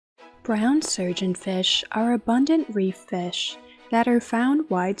Brown surgeonfish are abundant reef fish that are found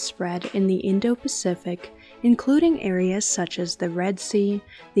widespread in the Indo-Pacific, including areas such as the Red Sea,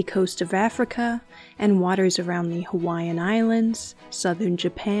 the coast of Africa, and waters around the Hawaiian Islands, southern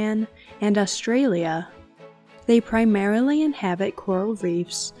Japan, and Australia. They primarily inhabit coral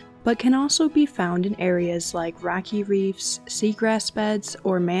reefs, but can also be found in areas like rocky reefs, seagrass beds,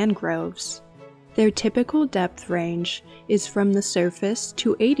 or mangroves. Their typical depth range is from the surface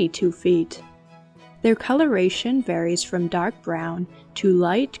to 82 feet. Their coloration varies from dark brown to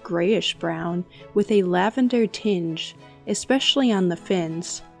light grayish brown with a lavender tinge, especially on the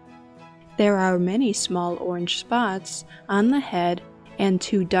fins. There are many small orange spots on the head and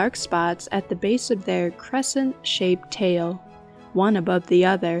 2 dark spots at the base of their crescent-shaped tail, one above the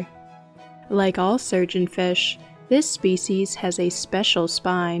other. Like all surgeonfish, this species has a special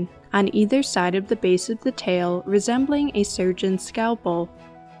spine on either side of the base of the tail, resembling a surgeon's scalpel.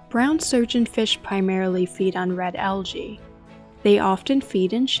 Brown surgeonfish primarily feed on red algae. They often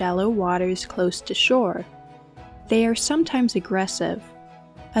feed in shallow waters close to shore. They are sometimes aggressive.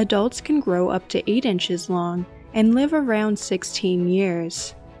 Adults can grow up to 8 inches long and live around 16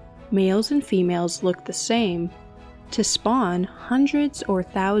 years. Males and females look the same. To spawn, hundreds or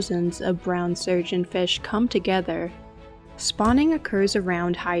thousands of brown surgeonfish come together. Spawning occurs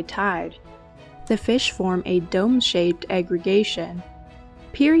around high tide. The fish form a dome-shaped aggregation.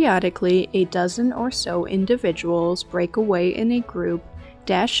 Periodically, a dozen or so individuals break away in a group,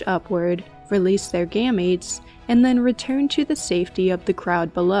 dash upward, release their gametes, and then return to the safety of the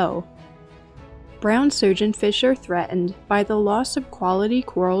crowd below. Brown surgeonfish are threatened by the loss of quality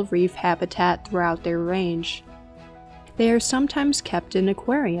coral reef habitat throughout their range. They are sometimes kept in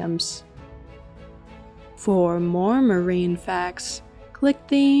aquariums. For more marine facts, click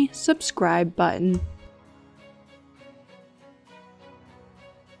the subscribe button.